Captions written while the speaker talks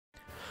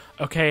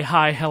Okay,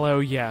 hi, hello,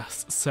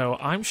 yes. So,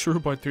 I'm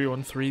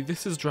Shrewboy313,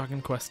 this is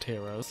Dragon Quest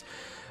Heroes.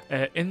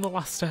 In the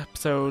last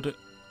episode,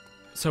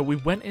 we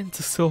went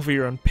into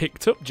Sylvea and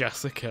picked up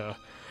Jessica,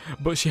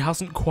 but she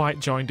hasn't quite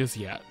joined us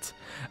yet.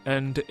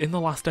 And in the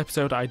last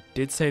episode, I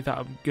did say that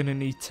I'm gonna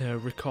need to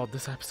record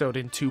this episode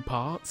in 2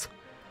 parts.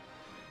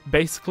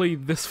 Basically,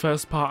 this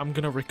first part I'm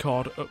gonna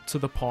record up to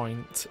the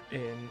point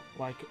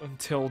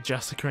until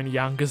Jessica and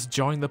Yangus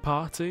join the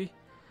party.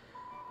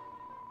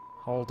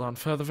 Hold on,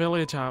 further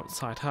village,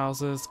 outside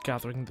houses,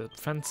 gathering the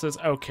fences.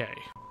 Okay.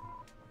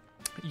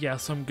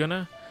 Yes, I'm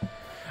gonna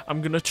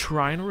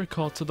try and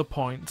record to the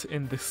point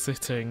in this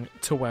sitting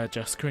to where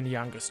Jessica and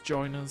Yangus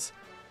join us.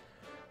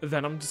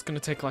 Then I'm just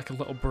gonna take like a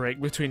little break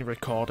between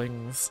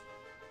recordings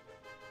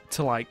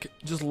to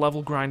just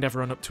level grind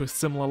everyone up to a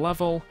similar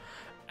level,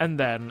 and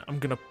then I'm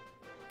gonna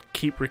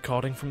keep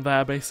recording from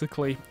there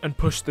basically and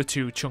push the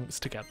 2 chunks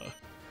together.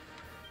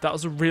 That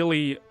was a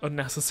really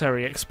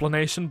unnecessary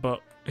explanation,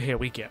 but here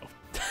we go.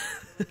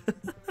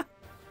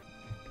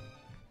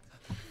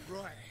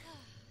 Right,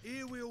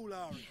 here we all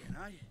are again,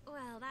 eh?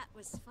 Well, that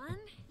was fun.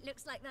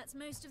 Looks like that's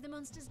most of the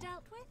monsters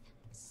dealt with.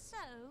 So...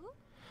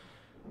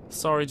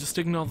 Sorry, just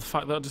ignore the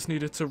fact that I just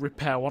needed to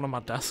repair one of my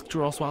desk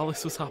drawers while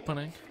this was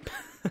happening.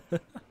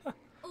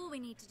 all we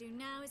need to do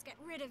now is get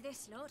rid of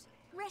this lot,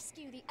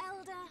 rescue the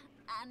Elder,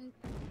 and...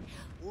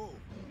 Whoa.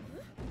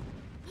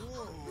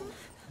 Whoa.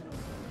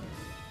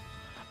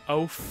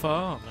 Oh,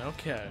 fun,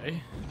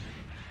 okay.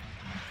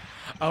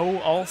 Oh,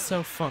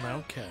 also fun,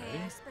 okay.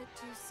 I spoke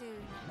too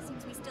soon.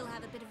 Seems we still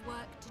have a bit of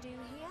work to do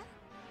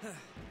here.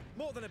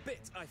 More than a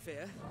bit, I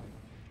fear.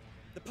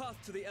 The path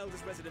to the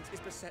Elder's residence is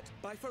beset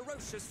by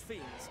ferocious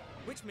fiends,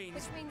 which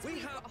means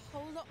we've got a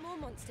whole lot more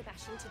monster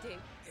bashing to do.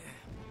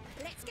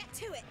 Let's get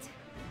to it.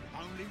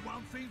 Only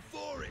one thing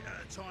for it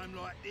at a time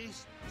like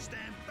this.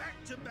 Stand back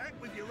to back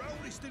with your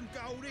oldest and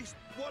goldest,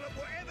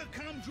 whatever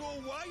comes your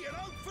way, and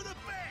hope for the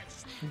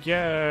best.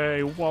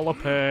 Yay,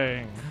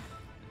 walloping.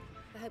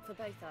 I hope for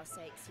both our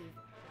sakes you've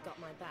got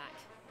my back.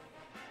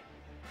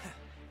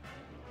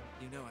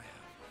 You know I have.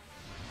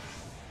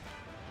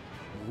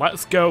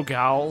 Let's go,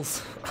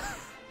 gals.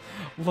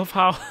 Love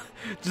how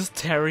just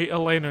Terry,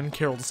 Elena, and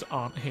Kirill just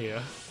aren't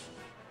here.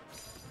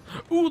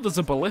 Ooh, there's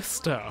a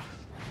ballista.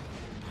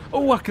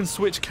 Oh, I can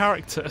switch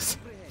characters.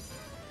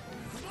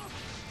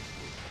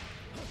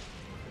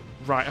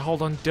 Right,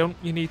 hold on. Don't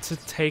you need to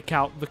take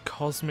out the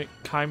Cosmic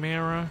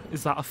Chimera?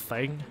 Is that a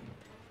thing?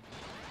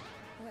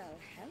 Well,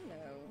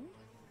 hello.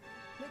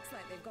 Looks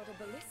like they've got a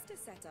ballista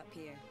set up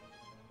here.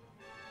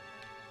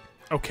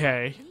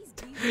 Okay.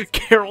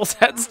 Kirill's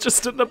head's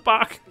just in the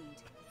back.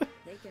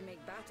 They can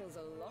make battles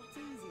a lot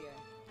easier.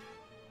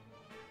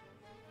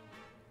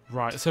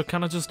 Right, so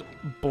can I just...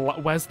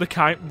 Where's the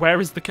Chimera?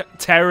 Where is the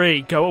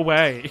Terry, go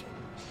away.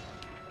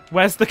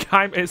 Where's the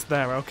Chimera? It's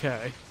there,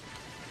 okay.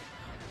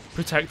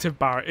 Protective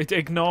barrier.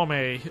 Ignore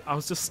me. I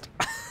was just...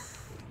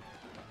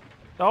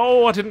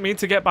 Oh, I didn't mean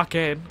to get back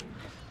in.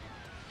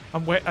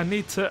 I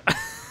need to...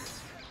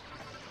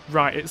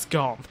 Right, it's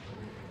gone.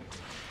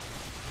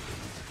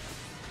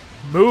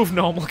 Move,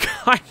 normal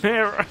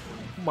Chimera.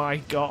 My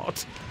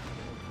god.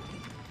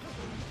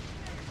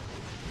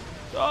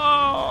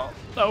 Oh,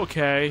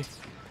 okay.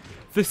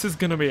 This is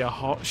gonna be a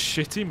hot,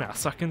 shitty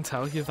mess, I can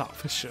tell you that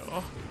for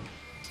sure.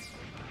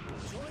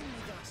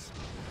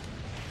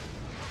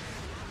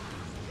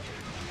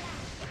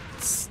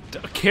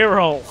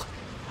 Kirill!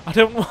 I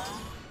don't want...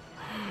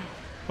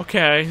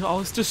 Okay,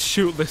 let's just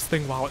shoot this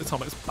thing while it's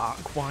on its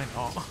back, why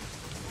not?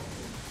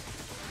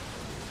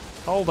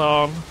 Hold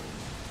on.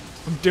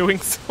 I'm doing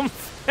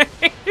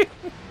something!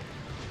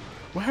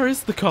 Where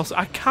is the cost?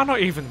 I cannot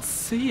even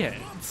see it!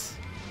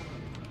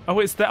 Oh,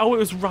 it's there. Oh, it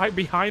was right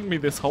behind me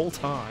this whole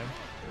time.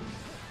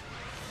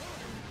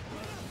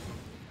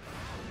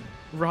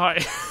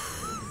 Right.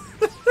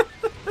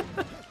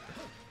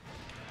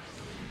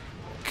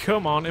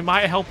 Come on, it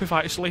might help if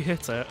I actually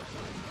hit it.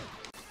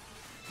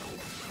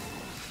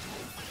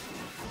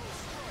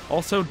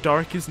 Also,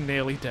 Doric is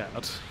nearly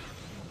dead.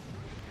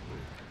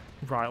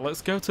 Right,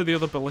 let's go to the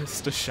other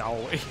ballista, shall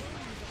we?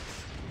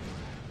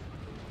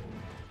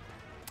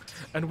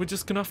 And we're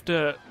just gonna have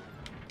to...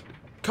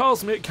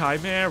 Cosmic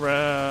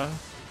Chimera!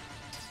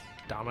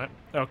 Damn it.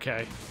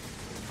 Okay.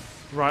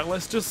 Right,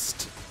 let's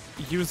just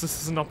use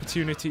this as an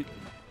opportunity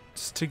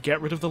just to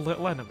get rid of the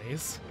little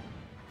enemies.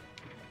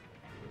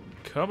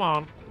 Come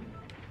on.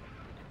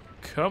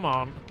 Come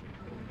on.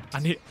 I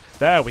need...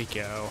 There we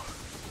go.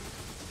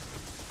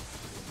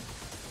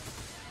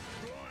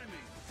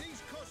 Blimey,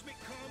 these cosmic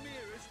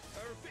chimeras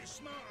are a bit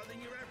smarter than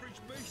your average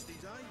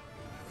beasties, eh?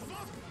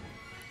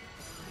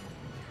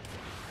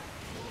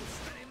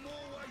 In more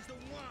ways than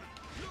one.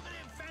 Look at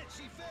them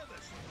fancy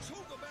feathers.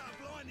 Talk about a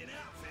blinding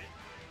outfit.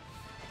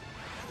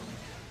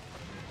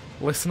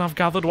 Listen, I've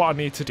gathered what I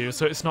need to do,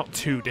 so it's not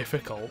too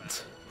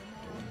difficult.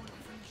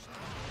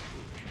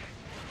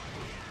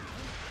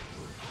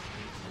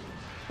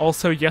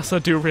 Also, yes, I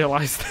do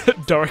realise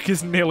that Doric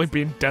has nearly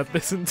been dead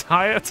this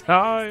entire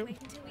time. Wait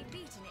until we've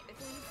beaten it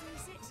before you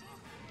face it.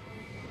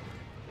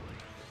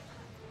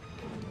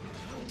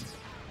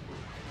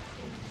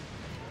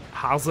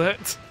 Has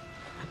it?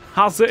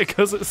 Has it?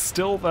 Because it's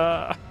still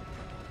there.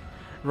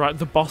 Right,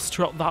 the boss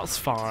troll, that's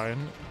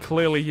fine.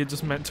 Clearly you're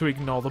just meant to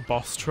ignore the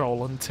boss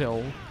troll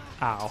until...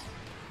 Ow.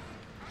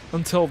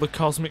 Until the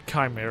cosmic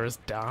chimera is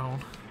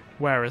down.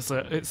 Where is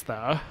it? It's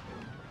there.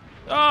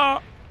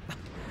 Ah!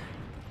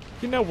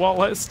 You know what,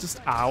 let's just...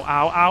 Ow,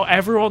 ow, ow,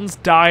 everyone's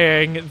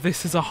dying.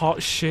 This is a hot,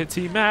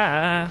 shitty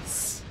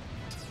mess.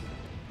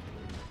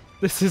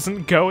 This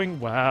isn't going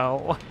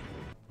well.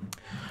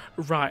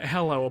 Right,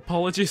 hello,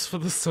 apologies for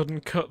the sudden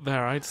cut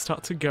there. I just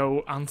had to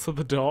go answer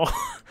the door.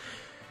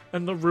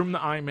 And the room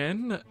that I'm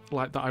in,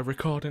 like, that I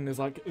record in, is,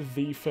 like,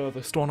 the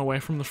furthest one away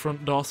from the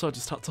front door, so I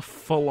just had to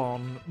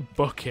full-on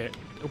book it.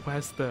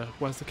 Where's the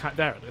cat?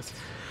 There it is.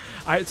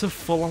 I had to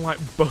full-on, like,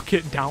 book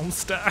it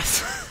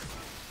downstairs.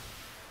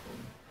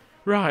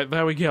 Right,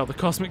 there we go. The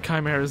Cosmic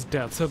Chimera is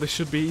dead, so this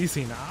should be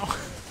easy now.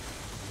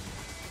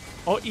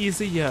 Or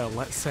easier,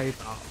 let's say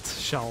that,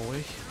 shall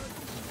we?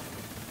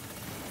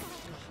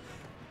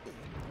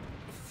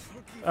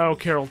 Oh,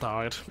 Kirill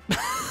died.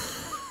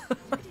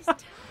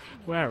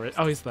 Where is...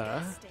 Oh, he's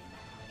there.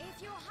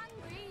 If you're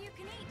hungry, you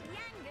can eat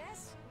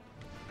Yangus.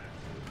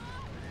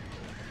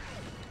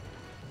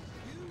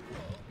 You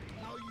what?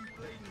 No, you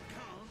bleeding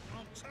can't.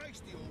 I'm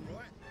tasty, all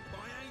right, but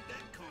I ain't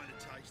that kind of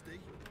tasty.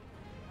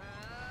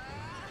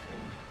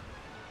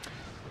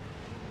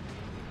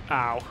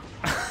 Ow.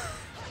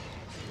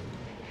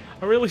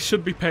 I really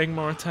should be paying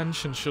more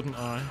attention, shouldn't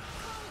I?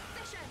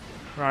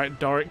 Right,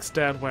 Doric's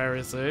dead. Where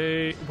is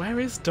he? Where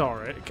is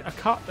Doric? I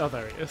can't... Oh,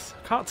 there he is.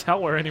 I can't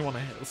tell where anyone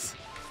is.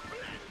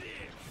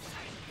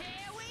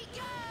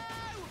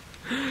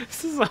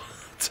 This is a... I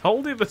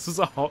told you this was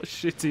a hot,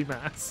 shitty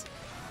mess.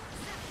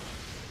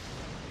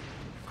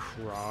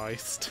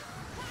 Christ.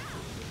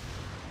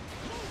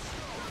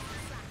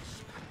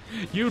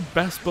 You'd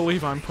best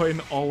believe I'm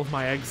putting all of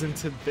my eggs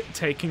into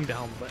taking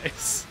down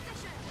this.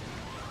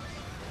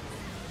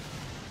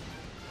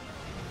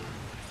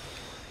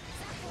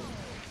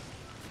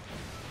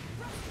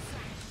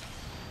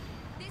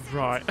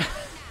 Right.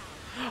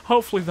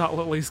 Hopefully that'll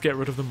at least get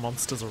rid of the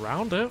monsters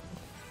around it.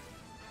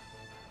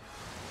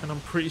 And I'm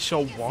pretty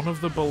sure one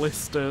of the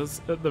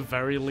ballistas, at the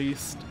very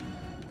least...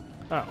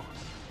 Oh.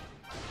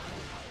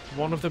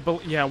 One of the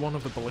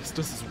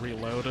ballistas is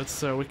reloaded,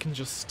 so we can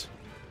just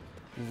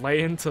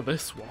lay into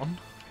this one.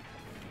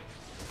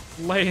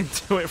 Lay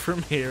into it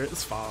from here,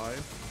 it's fine.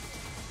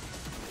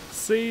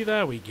 See,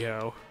 there we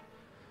go.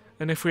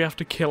 And if we have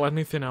to kill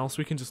anything else,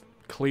 we can just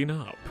clean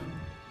up.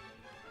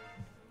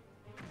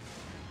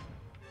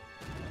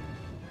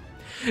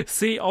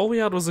 See, all we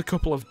had was a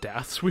couple of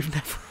deaths.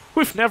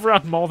 We've never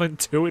had more than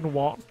 2 in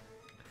one.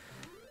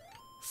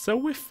 So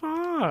we're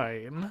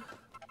fine.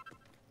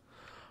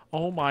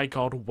 Oh my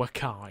god,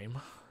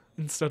 Wakaim.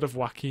 Instead of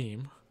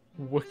Wakim.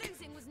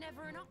 Losing was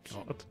never an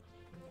option. God.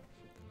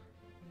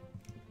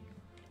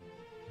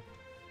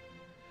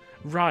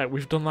 Right,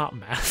 we've done that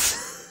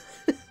mess.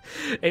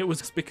 It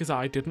was because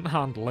I didn't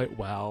handle it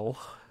well.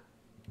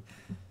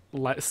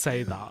 Let's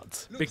say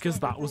that. Because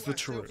that was the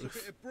truth. A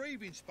bit of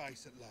breathing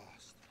space at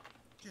last.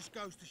 Just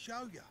goes to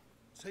show you.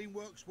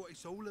 Teamwork's what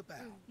it's all about.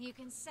 You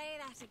can say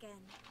that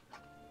again.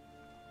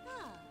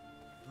 Ah.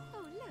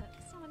 Oh,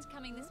 look, someone's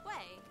coming this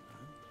way.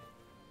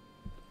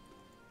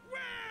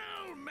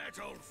 Well met,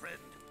 old friend.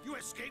 You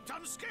escaped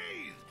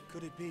unscathed.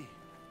 Could it be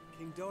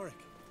King Doric?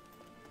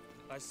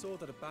 I saw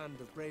that a band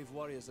of brave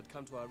warriors had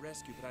come to our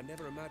rescue, but I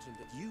never imagined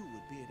that you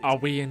would be at its Are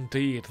end. we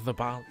indeed the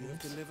band? You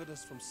have delivered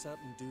us from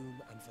certain doom,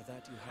 and for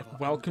that you have our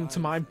Welcome to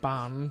my undying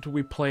band.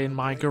 We play in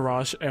my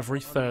garage every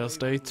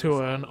Thursday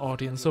to an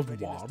audience of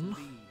 1.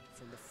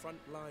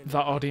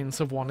 That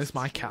audience of 1 is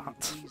my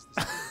cat.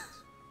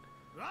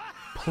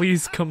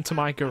 Please come to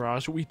my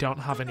garage. We don't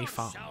have any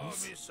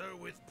fans. Me so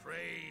with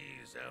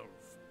praise, elf.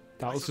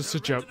 That was just a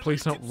joke.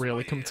 Please don't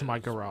really come to my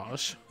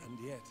garage.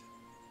 And yet,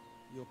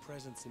 your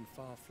presence in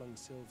far-flung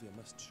Sylvea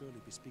must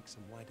surely bespeak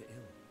some wider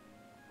ill.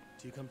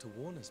 Do you come to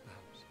warn us,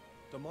 perhaps?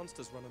 Do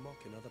monsters run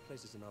amok in other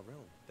places in our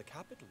realm? The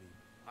capital, even?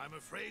 I'm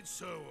afraid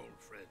so, old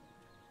friend.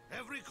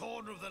 Every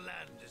corner of the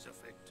land is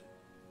affected.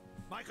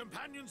 My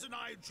companions and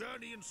I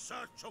journey in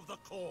search of the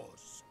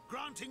cause,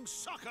 granting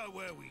succor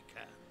where we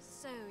can.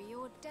 So,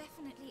 you're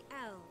definitely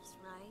elves,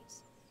 right?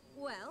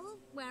 Well,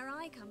 where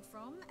I come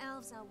from,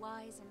 elves are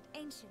wise and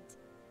ancient.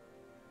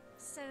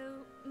 So,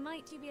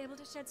 might you be able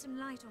to shed some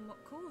light on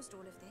what caused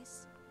all of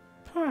this?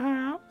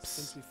 Perhaps.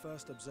 Since we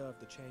first observed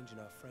the change in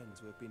our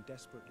friends, we have been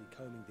desperately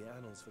combing the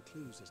annals for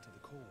clues as to the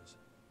cause.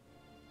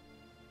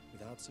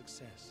 Without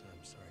success,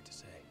 I'm sorry to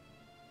say.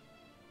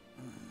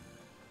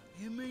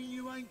 You mean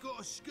you ain't got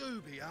a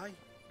Scooby, eh?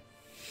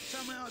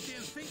 Somehow I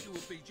didn't think it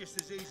would be just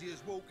as easy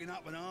as walking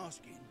up and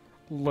asking.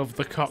 Love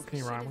the Cockney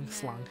Should've rhyming known.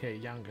 slang here,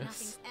 Yangus.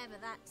 Nothing's ever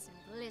that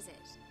simple, is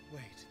it?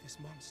 Wait, this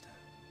monster.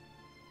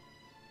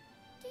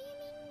 Do you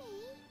mean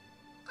me?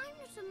 I'm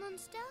not a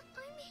monster.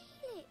 I'm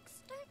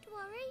Helix. Don't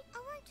worry, I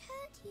won't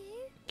hurt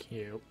you.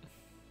 Cute.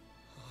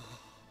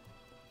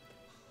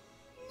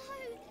 No,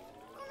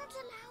 you're not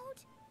allowed.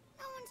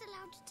 No one's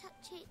allowed to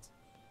touch it.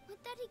 My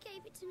Daddy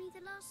gave it to me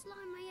the last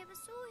time I ever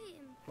saw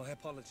him. My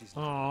apologies.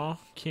 Aw,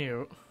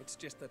 cute. It's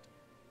just that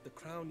the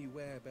crown you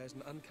wear bears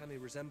an uncanny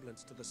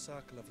resemblance to the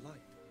Circle of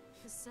Light.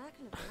 The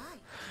Circle of Light.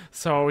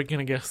 So are we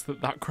gonna guess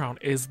that that crown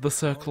is the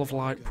Circle of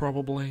Light,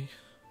 probably?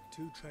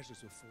 2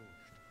 treasures were forged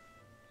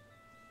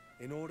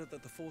in order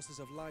that the forces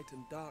of light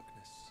and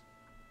darkness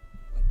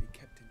might be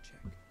kept in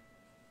check.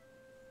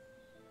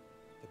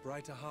 The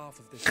brighter half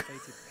of this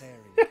fated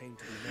pairing came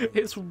to be known.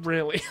 It's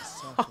really as the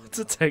Circle hard of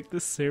to Light. take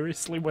this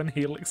seriously when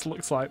Helix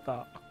looks like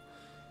that.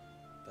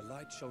 The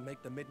light shall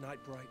make the midnight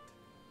bright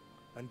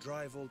and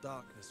drive all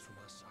darkness from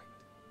our sight.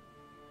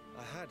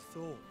 I had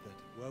thought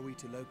that were we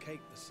to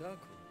locate the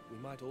circle, we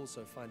might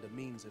also find a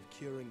means of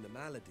curing the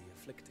malady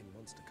afflicting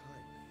monster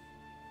kind.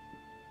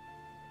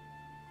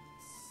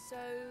 So,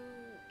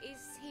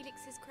 is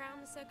Helix's crown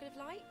the Circle of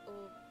Light,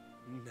 or...?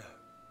 No.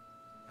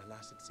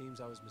 Alas, it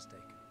seems I was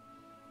mistaken.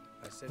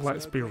 I sense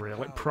Let's no be great real,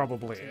 power it in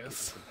probably the trinket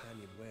is. the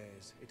companion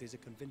wears. It is a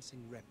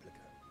convincing replica,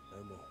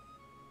 no more.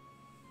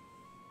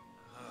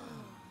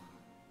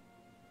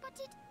 But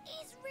it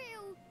is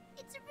real.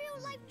 It's a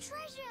real life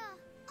treasure.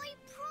 I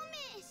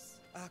promise.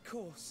 Our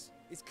course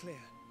is clear.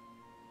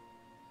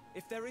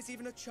 If there is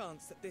even a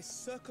chance that this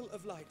Circle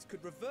of Light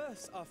could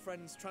reverse our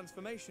friend's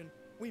transformation,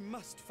 we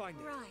must find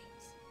it. Right.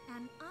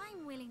 And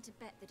I'm willing to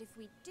bet that if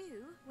we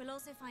do, we'll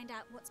also find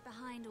out what's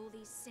behind all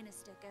these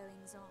sinister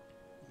goings-on.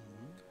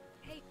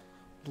 Hey,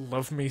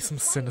 Love me some why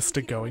don't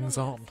sinister you keep all goings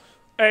of on. us?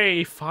 Hey,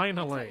 Looks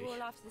finally! like we're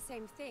all after the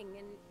same thing,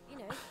 and, you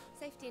know,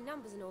 safety in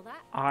numbers and all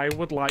that. I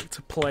would like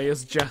to play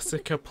as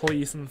Jessica,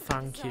 please and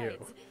thank you.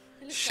 Besides,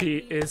 it looks She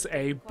like Helix is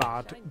a quite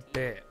bad shiny.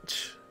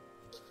 bitch.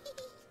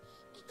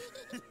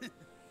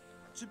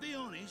 To be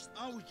honest,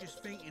 I was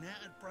just thinking how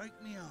to break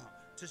me heart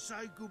to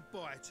say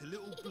goodbye to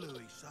little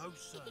Bluey so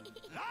soon.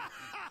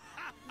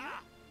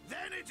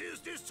 Then it is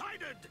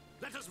decided.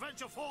 Let us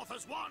venture forth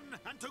as one,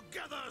 and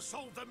together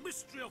solve the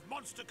mystery of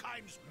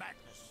Monsterkind's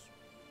madness.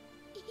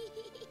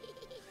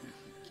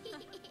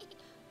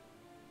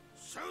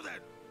 So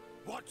then,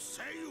 what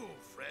say you,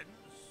 friends?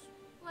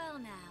 Well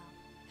now,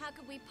 how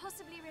could we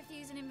possibly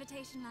refuse an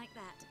invitation like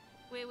that?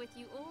 We're with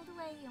you all the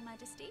way, Your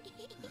Majesty.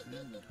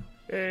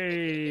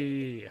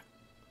 Hey!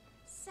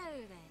 So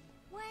then,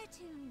 where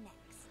to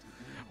next?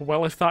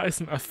 Well, if that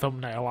isn't a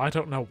thumbnail, I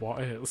don't know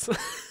what is.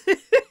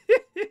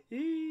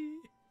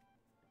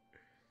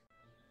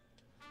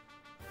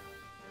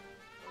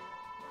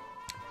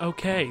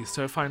 Okay,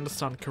 so if I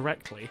understand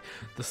correctly,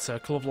 the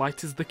Circle of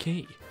Light is the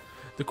key.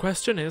 The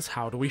question is,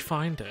 how do we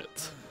find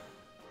it?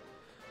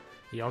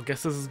 Your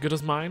guess is as good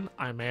as mine.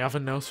 I may have a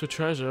nose for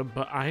treasure,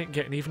 but I ain't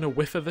getting even a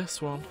whiff of this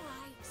one. Right.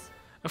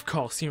 Of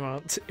course you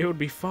aren't. It would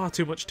be far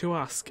too much to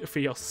ask for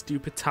your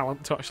stupid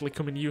talent to actually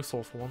come in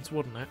useful for once,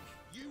 wouldn't it?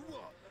 You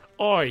what?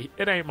 Oi,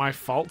 it ain't my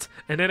fault,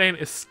 and it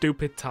ain't a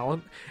stupid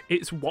talent.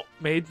 It's what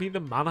made me the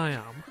man I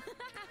am.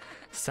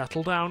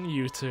 Settle down,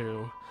 you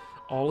two.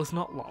 All is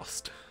not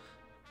lost.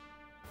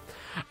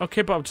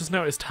 Okay, but I've just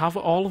noticed, have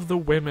all of the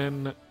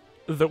women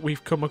that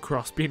we've come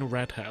across been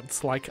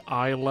redheads? Like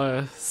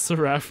Isla,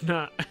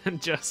 Serevna,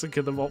 and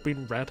Jessica, they've all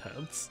been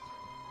redheads.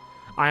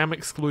 I am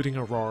excluding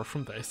Aurora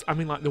from this. I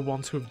mean, like, the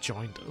ones who have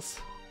joined us.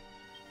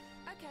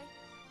 Okay.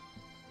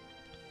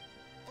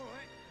 All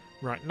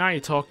right. Right, now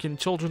you're talking.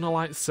 Children of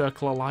Light,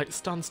 Circle of Light.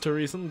 Stands to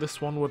reason this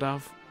one would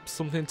have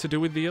something to do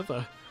with the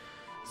other.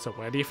 So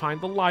where do you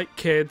find the light,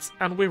 kids?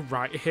 And we're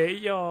right here,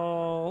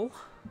 y'all.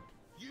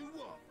 You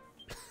what?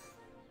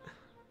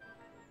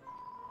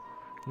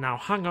 Now,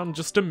 hang on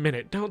just a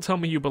minute. Don't tell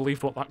me you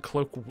believed what that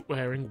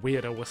cloak-wearing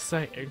weirdo was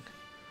saying.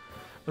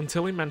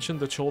 Until he mentioned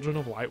the Children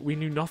of Light, we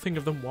knew nothing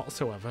of them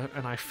whatsoever,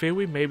 and I fear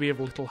we may be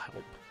of little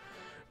help.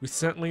 We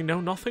certainly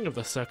know nothing of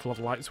the Circle of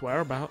Light's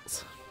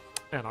whereabouts.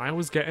 And I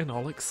was getting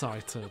all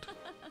excited.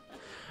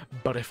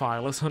 But if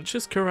Isla's hunch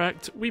is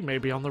correct, we may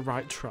be on the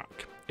right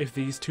track. If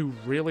these two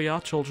really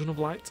are Children of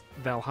Light,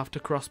 they'll have to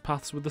cross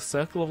paths with the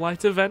Circle of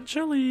Light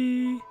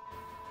eventually.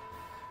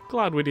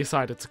 Glad we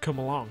decided to come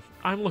along.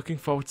 I'm looking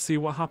forward to see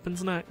what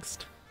happens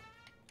next.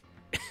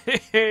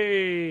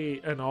 Hey!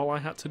 And all I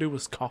had to do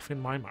was cough in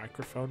my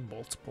microphone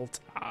multiple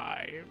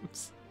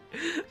times.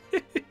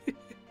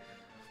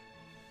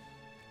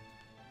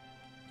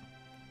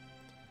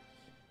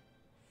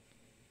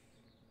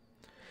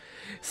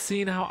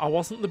 See, now, I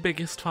wasn't the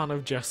biggest fan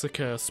of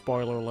Jessica,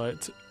 spoiler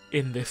alert,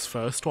 in this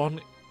first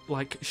one.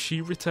 Like, she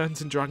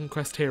returns in Dragon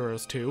Quest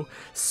Heroes 2,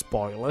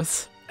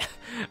 spoilers,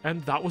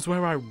 and that was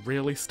where I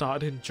really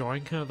started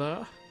enjoying her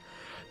there.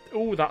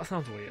 Ooh, that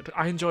sounds weird.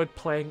 I enjoyed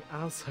playing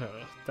as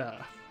her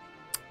there.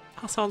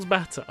 That sounds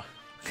better.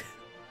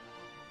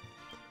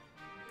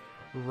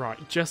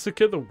 Right,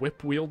 Jessica the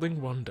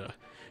whip-wielding wonder.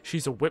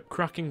 She's a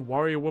whip-cracking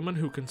warrior woman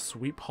who can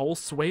sweep whole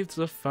swathes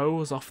of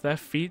foes off their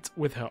feet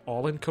with her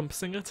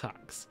all-encompassing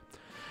attacks.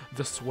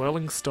 The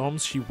swirling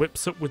storms she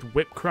whips up with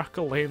whip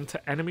crackle aim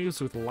to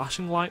enemies with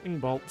lashing lightning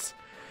bolts.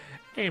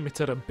 Aim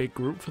it at a big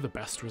group for the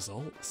best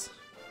results.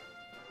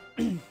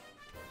 And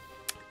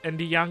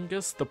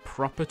Yangus, the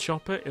proper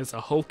chopper, is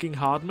a hulking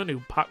hardman who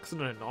packs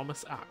an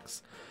enormous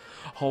axe.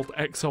 Hold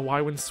X or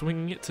Y when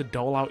swinging it to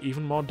dole out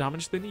even more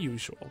damage than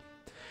usual.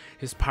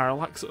 His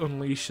parallax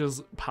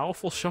unleashes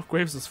powerful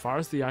shockwaves as far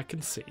as the eye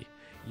can see.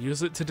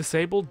 Use it to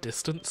disable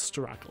distant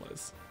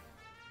stragglers.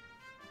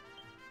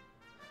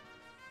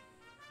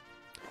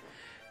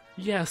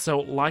 Yeah, so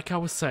like I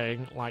was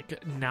saying,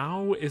 like,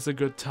 now is a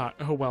good time.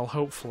 Oh, well,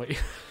 hopefully.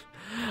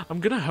 I'm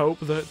gonna hope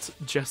that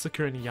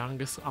Jessica and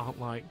Yangus aren't,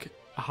 like,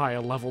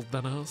 higher leveled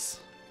than us.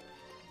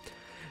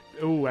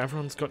 Ooh,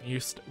 everyone's got new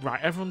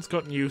everyone's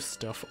got new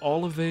stuff.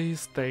 All of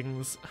these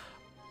things,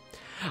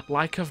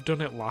 like I've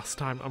done it last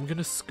time, I'm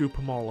gonna scoop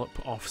them all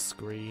up off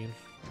screen.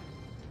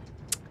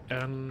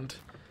 And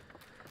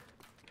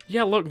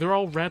yeah, look, they're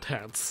all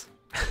redheads.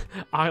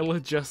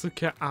 Isla,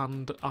 Jessica,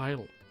 and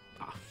Isla.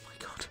 Oh my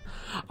god.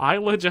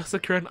 Isla,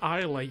 Jessica, and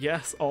Isla.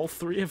 Yes, all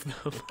three of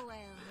them.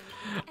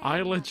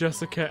 Isla,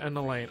 Jessica, and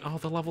Elaine. Oh,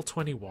 they're level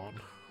 21.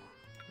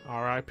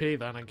 R.I.P.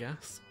 then, I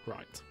guess.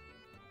 Right.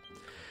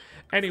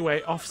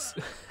 Anyway,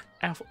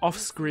 off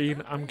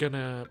screen, I'm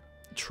gonna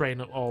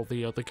train up all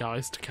the other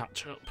guys to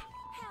catch up.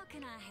 How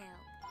can I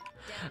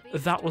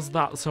help? That was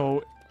that,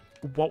 so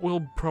what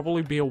will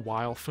probably be a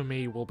while for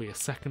me will be a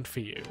second for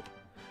you.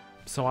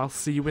 So I'll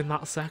see you in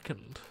that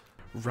second.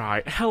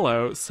 Right,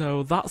 hello,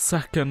 so that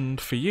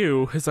second for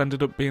you has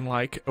ended up being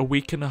like a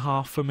week and a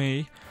half for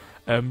me.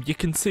 You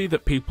can see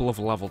that people have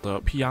leveled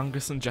up.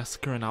 Yangus and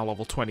Jessica are now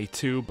level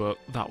 22, but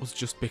that was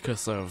just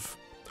because of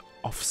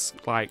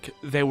like,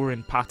 they were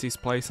in Patty's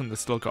place and they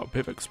still got a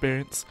bit of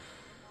experience.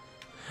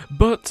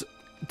 But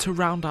to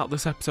round out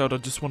this episode, I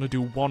just want to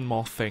do one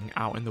more thing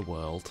out in the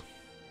world.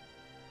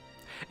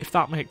 If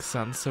that makes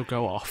sense, so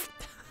go off.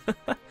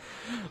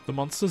 The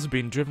monsters have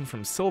been driven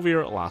from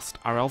Sylvea at last.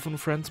 Our elven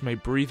friends may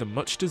breathe a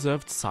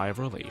much-deserved sigh of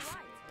relief.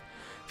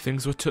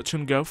 Things were touch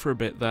and go for a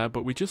bit there,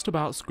 but we just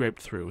about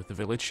scraped through. The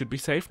village should be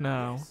safe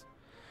now.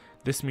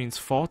 This means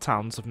 4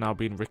 towns have now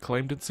been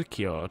reclaimed and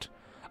secured.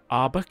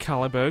 Arbor,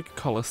 Caliburg,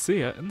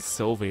 Colossia, and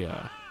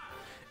Sylvea.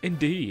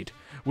 Indeed,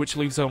 which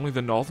leaves only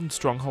the northern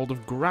stronghold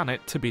of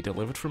Granite to be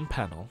delivered from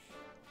Pennel.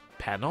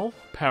 Pennel?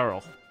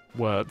 Peril.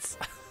 Words.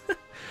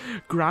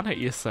 Granite,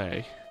 you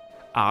say?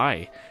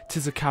 Aye,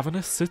 'tis a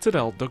cavernous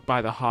citadel dug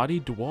by the hardy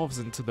dwarves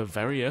into the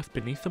very earth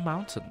beneath the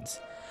mountains.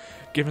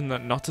 Given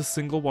that not a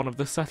single one of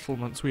the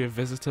settlements we have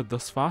visited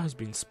thus far has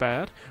been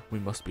spared, we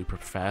must be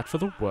prepared for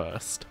the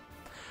worst.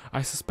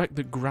 I suspect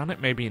that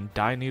Granite may be in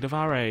dire need of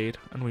our aid,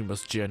 and we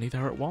must journey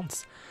there at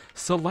once.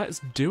 So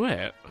let's do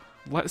it.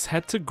 Let's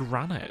head to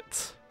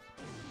Granite.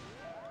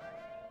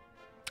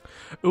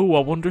 Ooh, I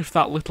wonder if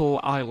that little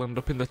island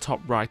up in the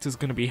top right is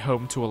going to be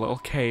home to a little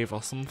cave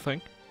or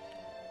something.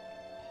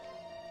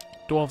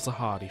 Dwarves are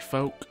hardy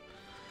folk.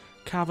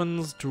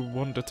 Caverns to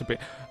wonder to be...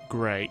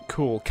 Great,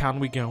 cool, can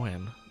we go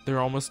in?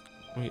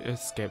 We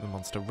escape the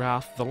monster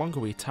wrath. The longer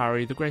we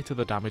tarry, the greater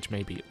the damage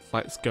may be.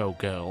 Let's go,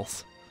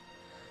 girls.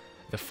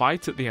 The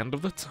fight at the end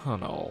of the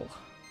tunnel.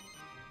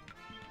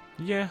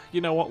 Yeah,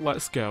 you know what,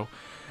 let's go.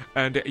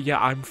 And yeah,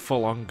 I'm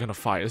full on gonna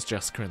fight as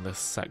Jessica in this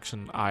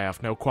section. I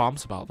have no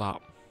qualms about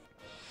that.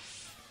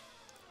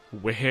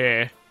 We're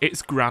here.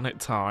 It's Granite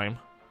time.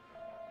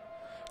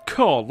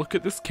 Cool, look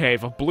at this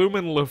cave. A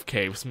bloomin' love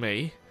caves,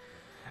 me.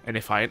 And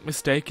if I ain't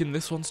mistaken,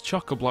 this one's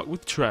chock-a-block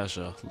with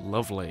treasure.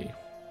 Lovely.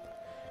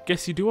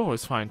 Guess you do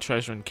always find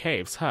treasure in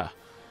caves, huh?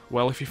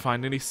 Well, if you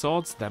find any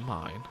swords, they're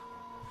mine.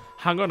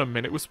 Hang on a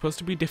minute, we're supposed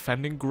to be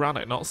defending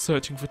Granite, not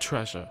searching for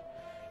treasure.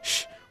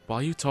 Shh,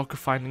 while you talk of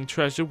finding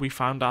treasure, we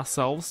found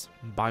ourselves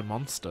by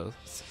monsters.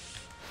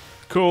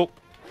 Cool.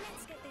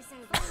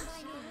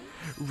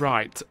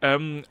 Right,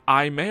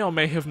 I may or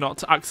may have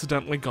not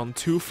accidentally gone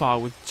too far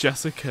with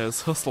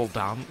Jessica's hustle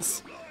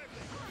dance.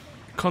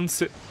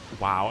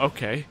 Wow,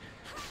 okay.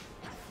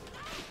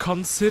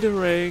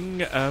 Considering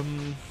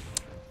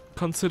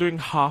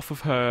half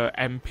of her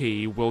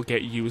MP will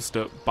get used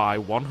up by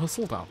one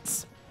hustle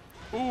dance.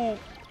 Ooh,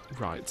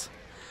 right.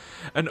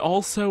 And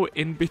also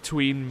in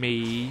between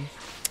me,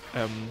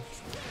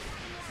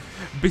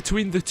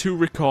 between the two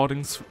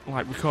recording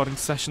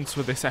sessions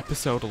for this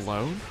episode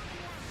alone,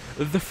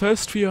 the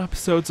first few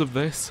episodes of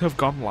this have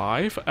gone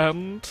live,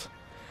 and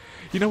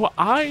you know what,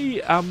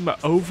 I am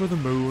over the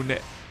moon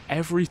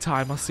every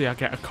time I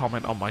get a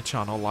comment on my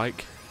channel.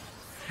 Like,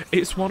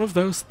 it's one of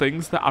those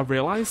things that I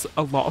realise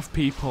a lot of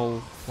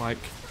people, like,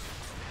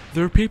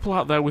 there are people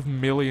out there with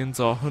millions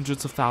or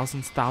hundreds of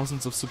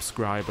thousands of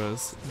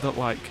subscribers that,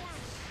 like,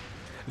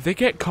 they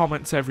get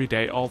comments every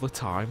day all the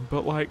time,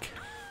 but, like,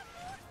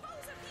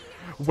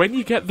 when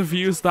you get the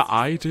views that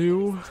I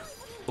do,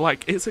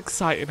 like, it's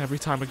exciting every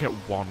time I get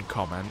one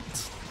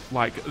comment.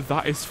 Like,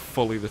 that is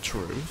fully the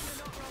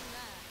truth.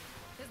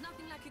 There's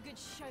nothing like a good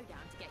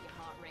showdown to get your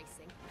heart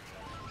racing.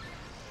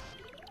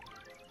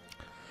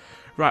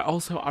 Right,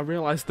 also, I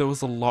realised there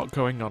was a lot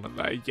going on in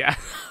there, yeah.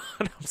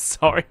 And I'm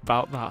sorry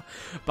about that.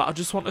 But I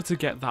just wanted to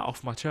get that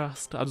off my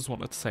chest. I just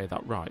wanted to say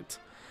that right.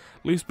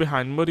 Leaves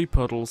behind muddy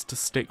puddles to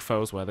stick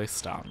foes where they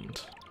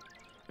stand.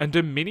 And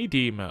a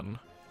mini-demon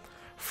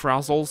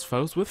frazzles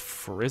foes with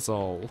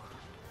frizzle.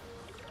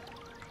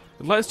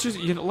 Let's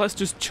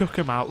just chuck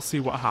him out, see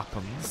what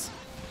happens.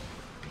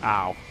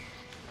 Ow.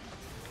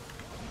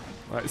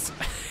 Let's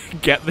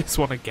get this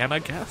one again, I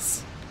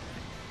guess.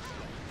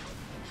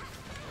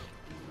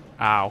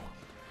 Ow.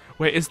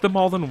 Wait, is there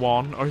more than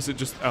one? Or is it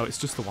just... Oh, it's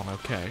just the one,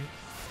 okay.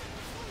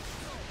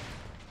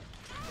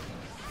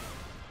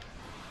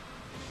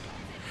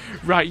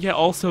 Right, yeah,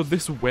 also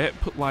this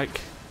whip,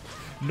 like...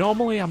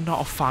 Normally I'm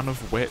not a fan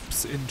of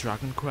whips in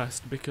Dragon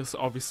Quest because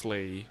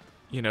obviously,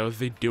 you know,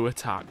 they do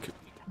attack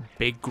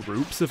big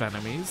groups of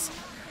enemies.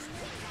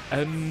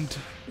 And...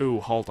 Ooh,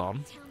 hold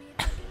on.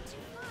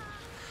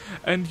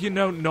 And, you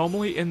know,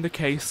 normally in the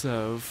case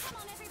of...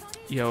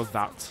 You know,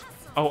 that...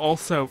 Oh,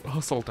 also,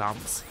 Hustle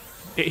Dance.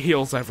 It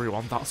heals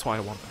everyone, that's why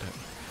I wanted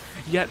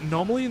it. Yet,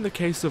 normally in the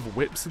case of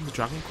whips in the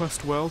Dragon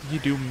Quest world, you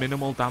do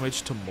minimal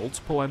damage to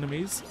multiple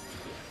enemies,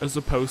 as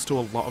opposed to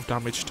a lot of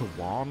damage to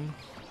one.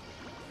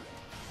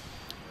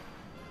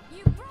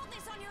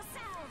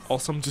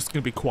 Also, I'm just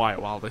gonna be quiet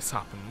while this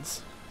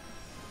happens.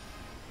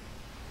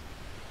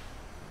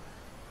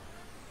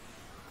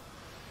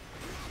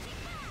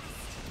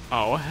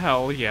 Oh,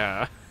 hell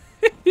yeah.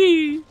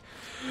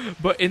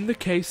 But in the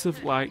case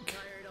of, like...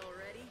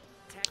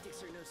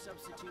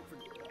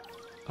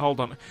 Hold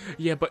on.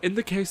 Yeah, but in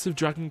the case of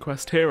Dragon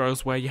Quest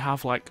Heroes, where you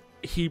have, like,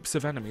 heaps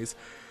of enemies,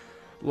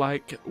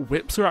 like,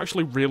 whips are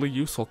actually really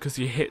useful because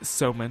you hit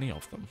so many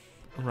of them.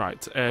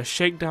 Right,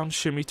 shakedown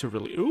shimmy to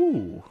really...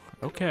 Ooh,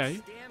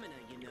 okay.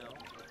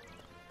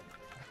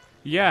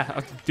 Yeah,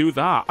 I can do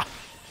that.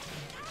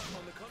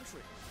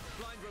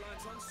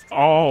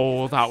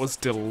 Oh, that was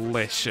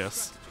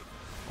delicious.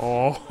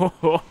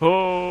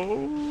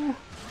 Oh,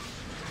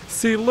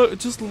 see, look,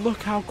 just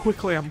look how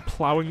quickly I'm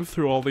plowing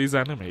through all these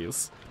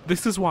enemies.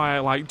 This is why I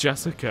like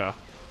Jessica.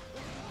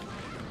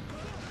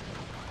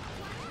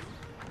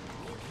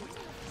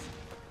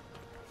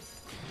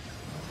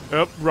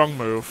 Oh, wrong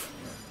move.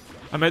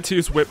 I meant to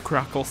use Whip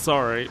Crackle,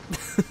 sorry.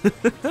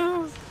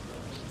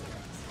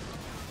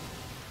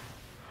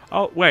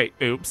 Oh, wait,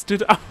 oops,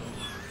 did I...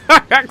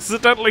 I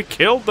accidentally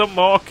killed the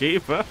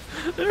Moorkeeper.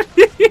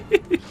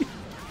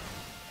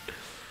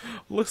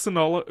 Listen,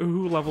 all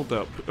who leveled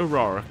up?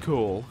 Aurora,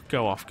 cool.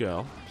 Go off,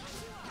 girl.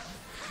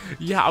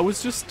 Yeah, I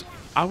was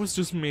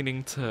just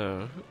meaning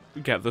to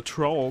get the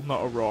troll,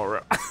 not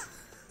Aurora.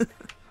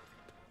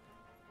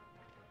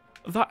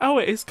 Oh,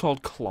 it is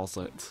called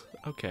Closet.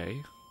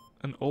 Okay,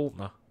 an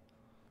ulna.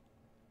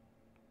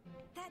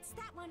 That's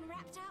that one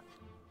wrapped up.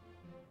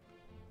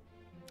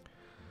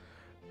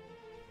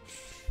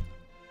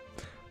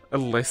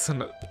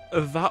 Listen,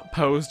 that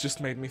pose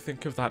just made me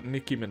think of that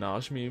Nicki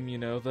Minaj meme, you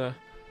know, the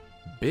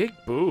big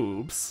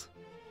boobs.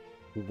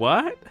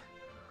 What?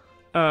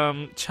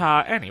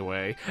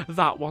 Anyway,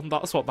 that one,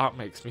 that's what that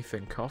makes me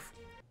think of.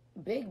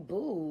 Big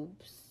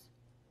boobs?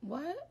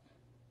 What?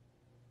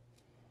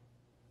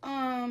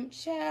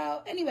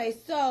 Child, anyway,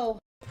 so...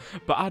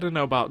 But I don't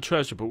know about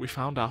treasure, but we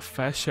found our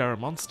fair share of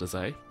monsters,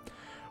 eh?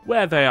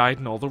 Where they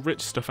hiding all the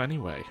rich stuff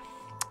anyway?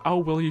 Oh,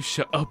 will you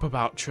shut up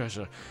about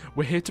treasure?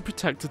 We're here to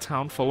protect a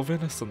town full of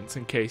innocents,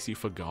 in case you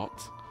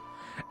forgot.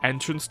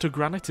 Entrance to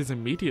granite is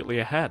immediately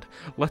ahead.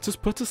 Let us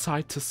put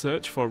aside to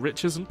search for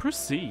riches and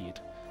proceed.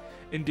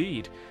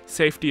 Indeed,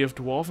 safety of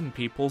dwarven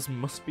peoples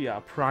must be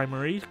our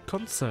primary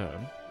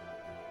concern.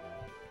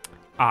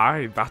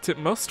 Aye, that it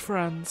must,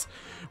 friends.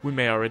 We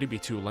may already be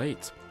too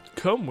late.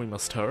 Come, we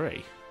must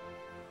hurry.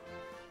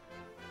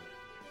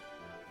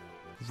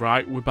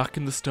 Right, we're back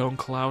in the Stone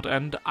Cloud,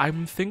 and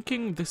I'm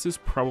thinking this is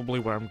probably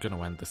where I'm going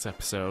to end this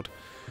episode.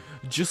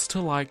 Just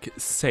to, like,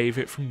 save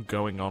it from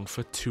going on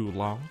for too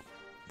long.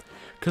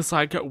 Because,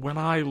 like, when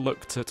I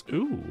looked at...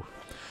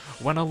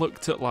 When I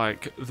looked at,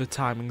 like, the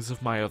timings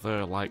of my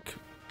other, like...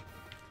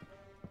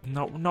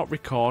 Not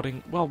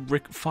recording... Well,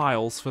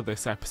 files for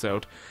this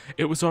episode,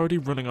 it was already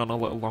running on a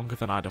little longer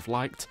than I'd have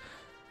liked.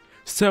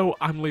 So,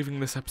 I'm leaving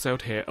this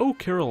episode here. Oh,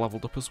 Kira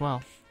leveled up as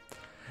well.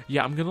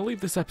 Yeah, I'm going to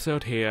leave this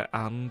episode here,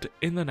 and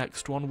in the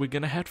next one, we're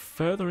going to head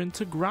further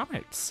into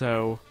granite.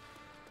 So,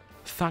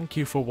 thank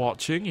you for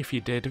watching, if you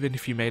did, and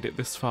if you made it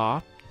this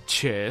far.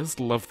 Cheers,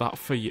 love that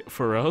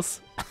for us.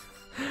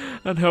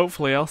 And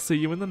hopefully I'll see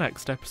you in the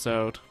next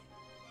episode.